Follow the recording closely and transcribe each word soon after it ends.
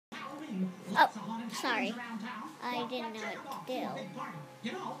Oh, sorry. I didn't know what to do.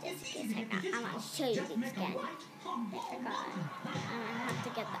 Just in case I got. I'm going to show you this again. I forgot. I'm going to have to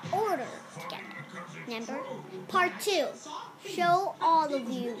get the order together. Remember? Part 2. Show all of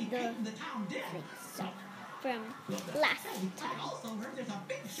you the things. So, from last time.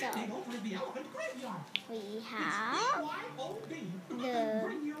 So, we have the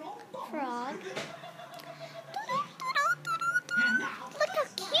frog. Look how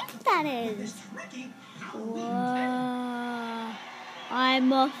cute that is. Whoa.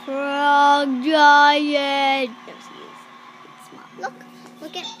 I'm a frog giant. No, it's small.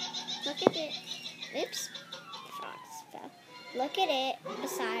 Look at it. Oops. Frogs fell. Look at it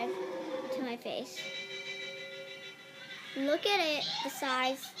beside to my face. Look at it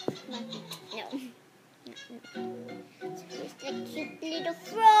besides my no. So here's the cute little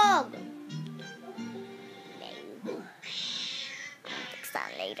frog. I'll fix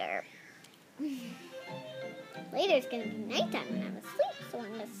that later. Later it's gonna be nighttime when I'm asleep, so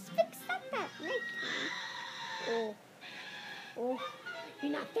I'm gonna fix that nighttime. Oh,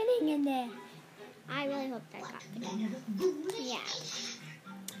 you're not getting in there. I really hope that got it. Yeah.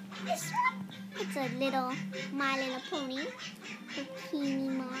 This one, it's a little My Little Pony, bikini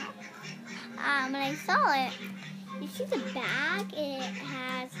mom. When I saw it, you see the back, it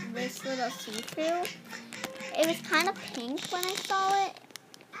has this little see-through. It was kind of pink when I saw it,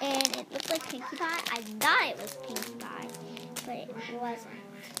 and it looked like Pinkie Pie. I thought it was Pinkie Pie, but it wasn't.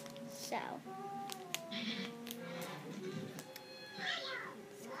 So,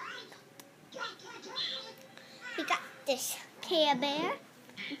 we got this Care Bear.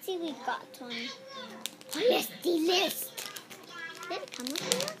 Let's see, we got one. Honesty list. Did it come with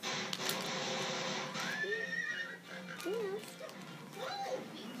this?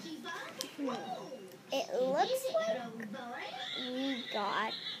 It looks like we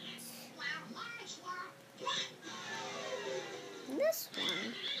got this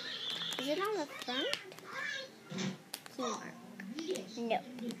one. Is it on the front? No, it's not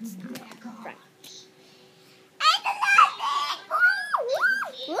on the front.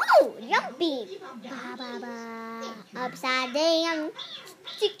 Whoa, jumpy. Ba, ba, ba. Upside down.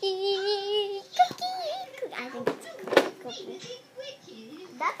 Cookie. I think it's cookie.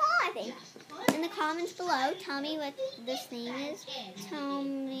 That's all I think. In the comments below, tell me what this name is. Tell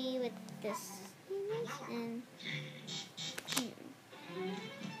me what this name is.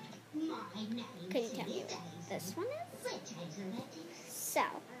 And could you tell me what this one is? So,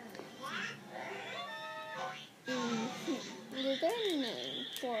 is there a name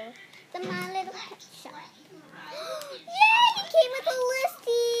for the My Little Pet Shop? Yay! It came with a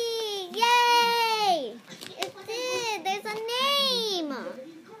listing! Yay! It did! There's a name!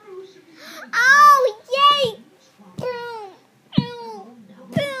 Oh, yay! Boom! Boom!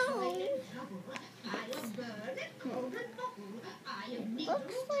 Boom! It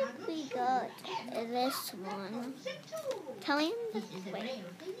looks like we got this one. Tell me in the... Wait.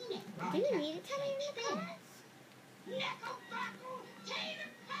 Do you need to tell me in the comments?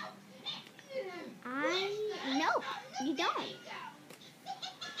 No, you don't.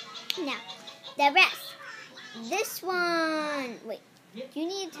 Now, the rest. This one. Wait, you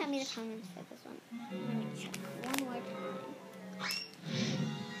need to tell me the comments for this one. Let me check one more time.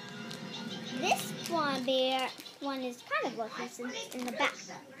 This one is kind of worthless in the back.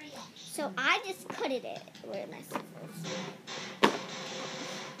 So I just cutted it. Where am I scissors?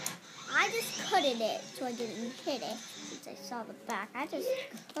 I just cutted it so I didn't hit it. Since I saw the back, I just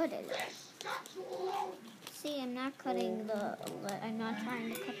cutted it. See, I'm not cutting I'm not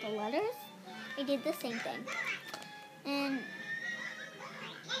trying to cut the letters. I did the same thing. And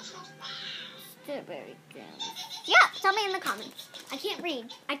strawberry jam. Yeah, tell me in the comments. I can't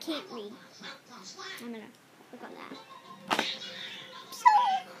read. I'm gonna look on that. So,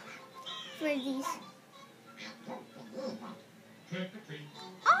 for these.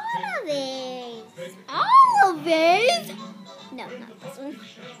 All of these? No, not this one. Ew,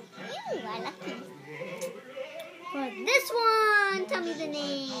 I like these. For this one, tell me the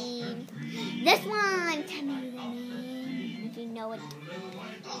name. This one, tell me the name. If you know it.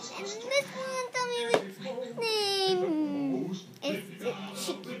 And this one, tell me the name. Is it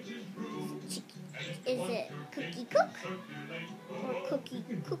Chicky? Is it Cookie Cook? Or Cookie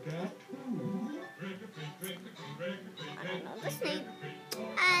Cook? I don't know this name.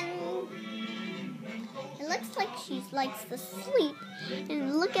 And it looks like she likes to sleep. And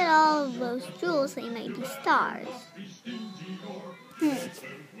look at all of those jewels, they might be stars.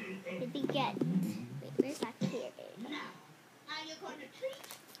 Did we get... Wait, where's that here, baby?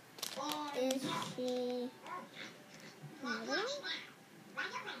 Is she...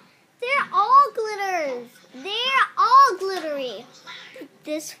 They're all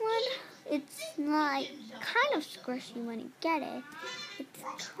this one, it's like kind of squishy when you get it. It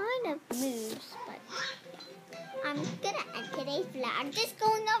kind of moves, but I'm gonna end today's vlog. Just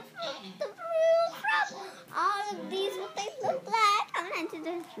going up the roof from all of these, what they look like. I'm gonna end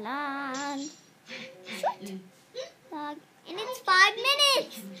today's vlog.